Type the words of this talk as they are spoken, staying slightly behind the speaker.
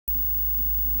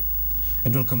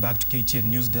And welcome back to KTN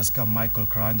News Desk. I'm Michael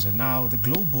Karanja. Now, the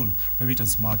global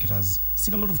remittance market has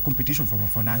seen a lot of competition from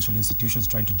financial institutions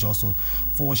trying to jostle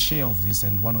for a share of this,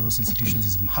 and one of those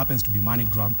institutions happens to be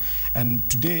Moneygram. And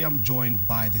today I'm joined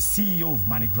by the CEO of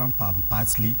Moneygram,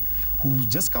 Patsley, who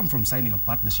just come from signing a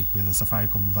partnership with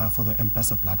Safaricom for the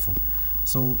M-Pesa platform.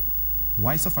 So,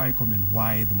 why Safaricom and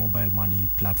why the mobile money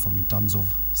platform in terms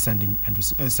of sending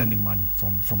money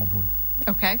from abroad?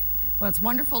 Okay. Well, it's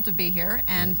wonderful to be here,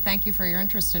 and thank you for your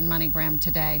interest in Moneygram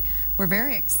today. We're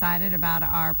very excited about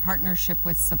our partnership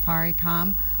with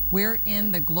Safaricom. We're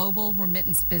in the global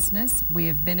remittance business. We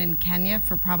have been in Kenya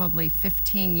for probably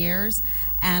 15 years,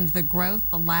 and the growth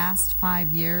the last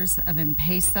 5 years of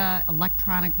M-Pesa,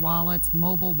 electronic wallets,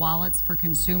 mobile wallets for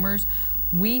consumers,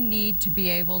 we need to be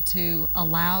able to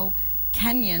allow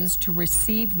Kenyans to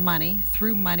receive money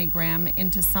through Moneygram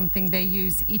into something they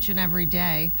use each and every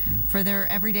day for their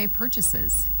everyday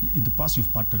purchases. In the past,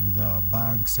 you've partnered with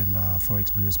banks and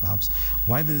forex bureaus, perhaps.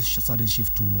 Why the sudden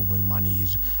shift to mobile money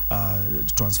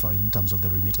transfer in terms of the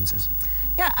remittances?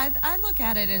 Yeah, I look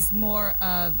at it as more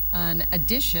of an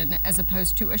addition as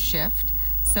opposed to a shift.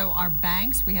 So our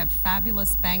banks, we have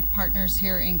fabulous bank partners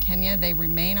here in Kenya. They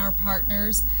remain our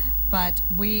partners. But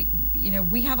we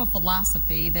have a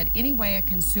philosophy that any way a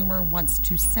consumer wants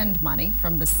to send money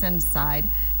from the send side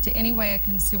to any way a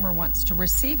consumer wants to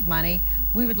receive money,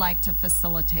 we would like to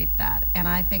facilitate that. And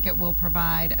I think it will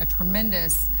provide a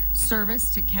tremendous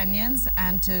service to Kenyans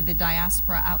and to the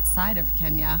diaspora outside of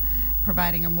Kenya,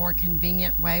 providing a more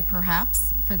convenient way,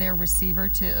 perhaps, for their receiver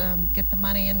to get the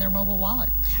money in their mobile wallet.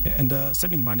 And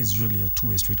sending money is really a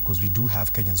two-way street, because we do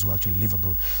have Kenyans who actually live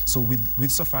abroad. So with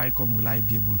Safaricom, will I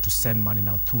be able to send money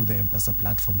now through the M-Pesa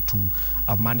platform to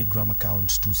a Moneygram account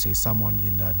to, say, someone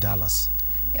in Dallas?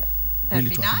 Yeah, that'd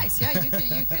be nice. Yeah,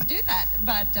 you could do that,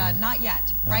 but not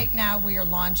yet. Right now, we are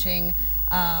launching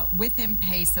with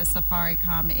M-Pesa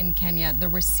Safaricom in Kenya, the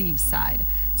receive side.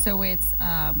 So it's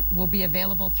will be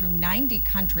available through 90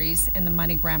 countries in the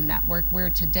Moneygram network.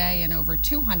 We're today in over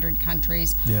 200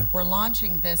 countries. We're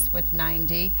launching this with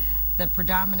 90. The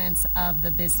predominance of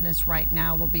the business right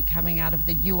now will be coming out of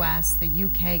the US, the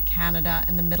UK, Canada,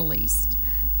 and the Middle East.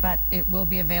 But it will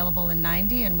be available in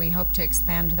 90, and we hope to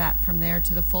expand that from there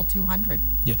to the full 200.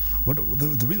 Yeah, one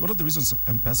of the reasons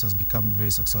M-Pesa has become very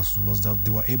successful was that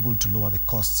they were able to lower the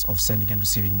costs of sending and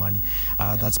receiving money.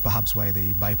 That's perhaps why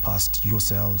they bypassed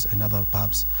yourselves and other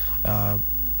perhaps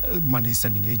money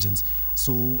sending agents.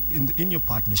 So in your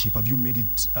partnership, have you made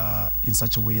it in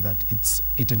such a way that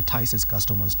it entices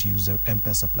customers to use the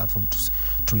M-Pesa platform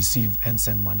to receive and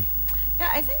send money? Yeah,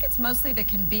 I think it's mostly the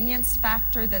convenience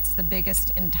factor that's the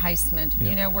biggest enticement.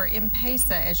 You know, where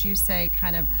M-Pesa, as you say,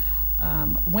 kind of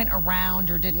went around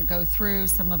or didn't go through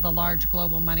some of the large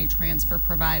global money transfer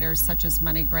providers such as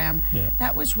Moneygram.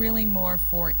 That was really more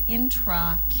for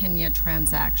intra-Kenya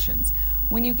transactions.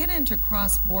 When you get into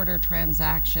cross-border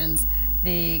transactions,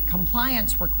 the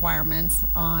compliance requirements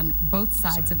on both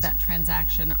sides of that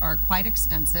transaction are quite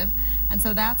extensive, and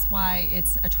so that's why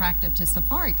it's attractive to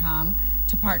Safaricom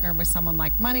to partner with someone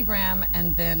like Moneygram,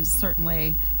 and then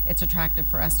certainly it's attractive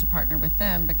for us to partner with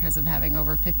them because of having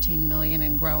over 15 million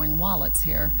and growing wallets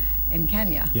here in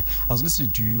Kenya. Yeah, I was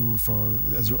listening to you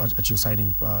at your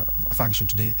signing function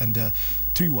today, and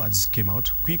 3 words came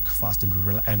out: quick, fast, and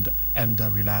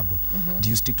reliable. Do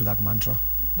you stick to that mantra?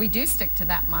 We do stick to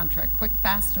that mantra: quick,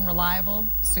 fast, and reliable.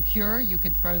 Secure, you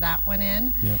could throw that one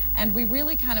in. And we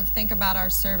really kind of think about our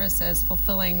service as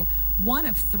fulfilling one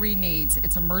of 3 needs.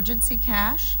 It's emergency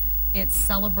cash, it's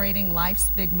celebrating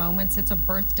life's big moments, it's a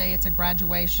birthday, it's a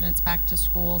graduation, it's back to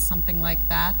school, something like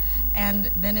that. And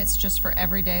then it's just for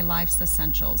everyday life's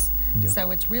essentials.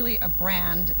 So it's really a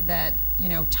brand that, you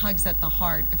know, tugs at the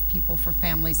heart of people for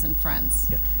families and friends.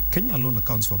 Kenya alone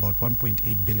accounts for about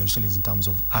 1.8 billion shillings in terms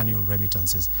of annual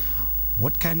remittances.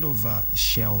 What kind of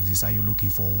share of this are you looking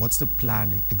for? What's the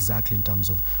plan exactly in terms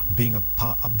of being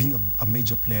a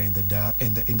major player in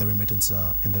the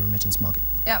remittance market?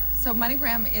 Yeah. So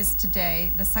Moneygram is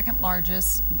today the 2nd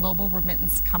largest global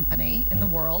remittance company in the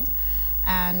world,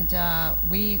 and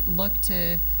we look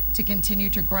to continue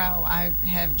to grow. I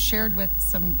have shared with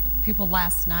some people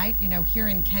last night, you know, here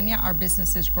in Kenya, our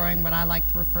business is growing what I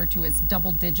like to refer to as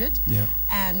double digit.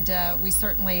 And we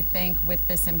certainly think with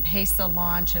this M-Pesa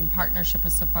launch and partnership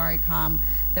with Safaricom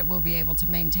that we'll be able to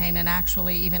maintain and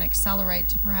actually even accelerate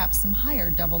to perhaps some higher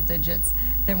double digits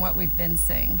than what we've been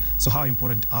seeing. So how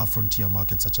important are frontier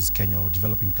markets such as Kenya or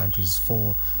developing countries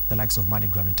for the likes of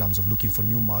Moneygram in terms of looking for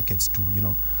new markets to, you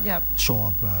know, show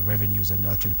up revenues and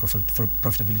actually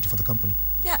profitability for the company?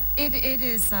 Yeah, it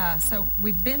is. So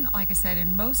we've been, like I said,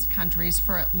 in most countries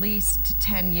for at least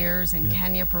 10 years, in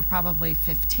Kenya for probably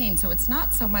 15. So it's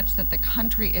not so much that the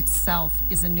country itself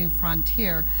is a new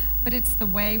frontier, but it's the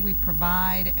way we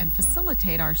provide and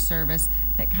facilitate our service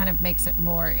that kind of makes it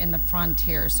more in the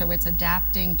frontier. So it's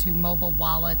adapting to mobile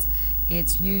wallets.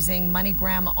 It's using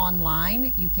Moneygram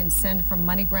online. You can send from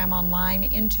Moneygram online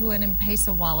into an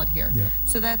M-Pesa wallet here. Yeah.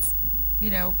 So that's, you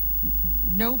know,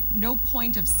 no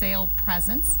point of sale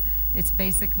presence. It's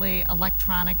basically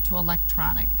electronic to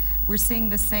electronic. We're seeing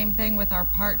the same thing with our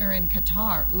partner in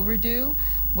Qatar, Ooredoo,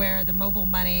 where the mobile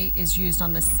money is used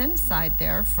on the send side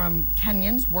there from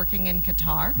Kenyans working in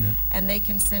Qatar, and they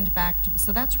can send back to,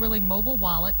 so that's really mobile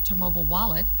wallet to mobile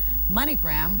wallet.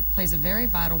 Moneygram plays a very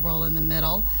vital role in the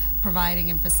middle, providing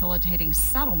and facilitating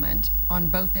settlement on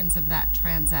both ends of that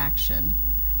transaction,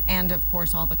 and of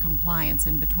course all the compliance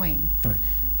in between. All right.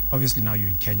 Obviously now you're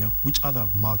in Kenya. Which other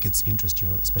markets interest you,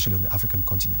 especially on the African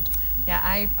continent? Yeah,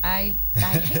 I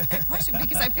hate that question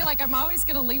because I feel like I'm always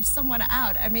going to leave someone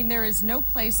out. I mean, there is no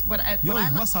place. You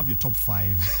must have your top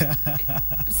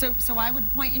 5. So I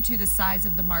would point you to the size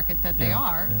of the market that they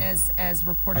are, as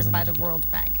reported by the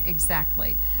World Bank.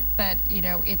 Exactly. But, you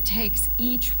know, it takes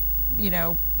each, you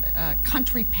know,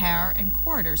 country pair and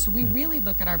corridor. So we really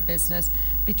look at our business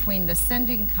between the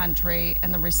sending country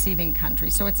and the receiving country.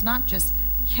 So it's not just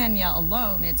Kenya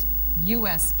alone, it's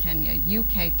US Kenya,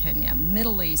 UK Kenya,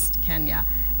 Middle East Kenya,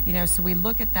 you know, so we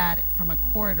look at that from a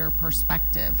corridor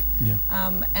perspective.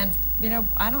 And, you know,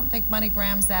 I don't think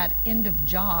Moneygram's at end of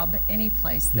job any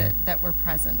place that we're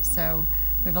present. So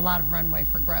we have a lot of runway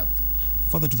for growth.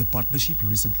 Further to the partnership, you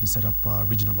recently set up a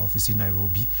regional office in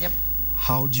Nairobi.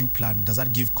 How do you plan? Does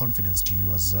that give confidence to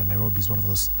you as Nairobi is one of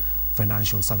those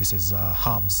financial services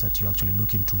hubs that you're actually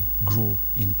looking to grow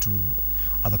into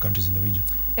other countries in the region?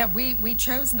 Yeah, we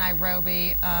chose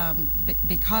Nairobi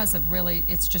because of really,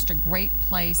 it's just a great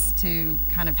place to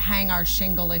kind of hang our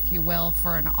shingle, if you will,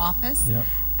 for an office.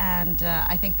 And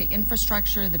I think the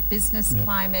infrastructure, the business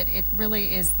climate, it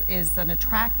really is an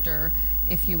attractor,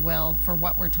 if you will, for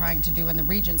what we're trying to do in the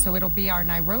region. So it'll be our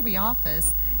Nairobi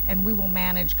office, and we will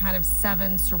manage kind of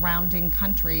 7 surrounding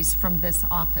countries from this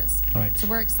office. So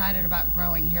we're excited about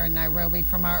growing here in Nairobi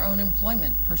from our own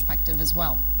employment perspective as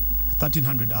well.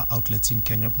 1,300 outlets in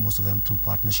Kenya, most of them through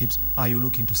partnerships. Are you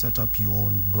looking to set up your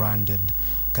own branded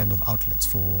kind of outlets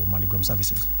for Moneygram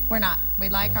services? We're not. We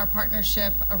like our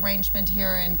partnership arrangement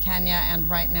here in Kenya, and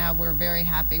right now we're very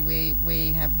happy.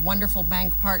 We have wonderful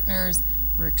bank partners.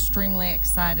 We're extremely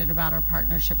excited about our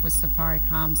partnership with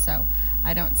Safaricom, so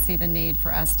I don't see the need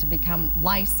for us to become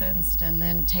licensed and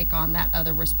then take on that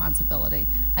other responsibility.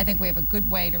 I think we have a good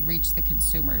way to reach the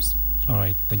consumers. All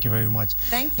right, thank you very much.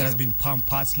 Thank you. That has been Pam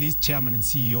Parsley, Chairman and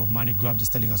CEO of Moneygram,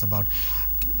 just telling us about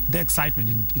the excitement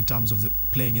in terms of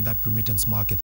playing in that remittance market.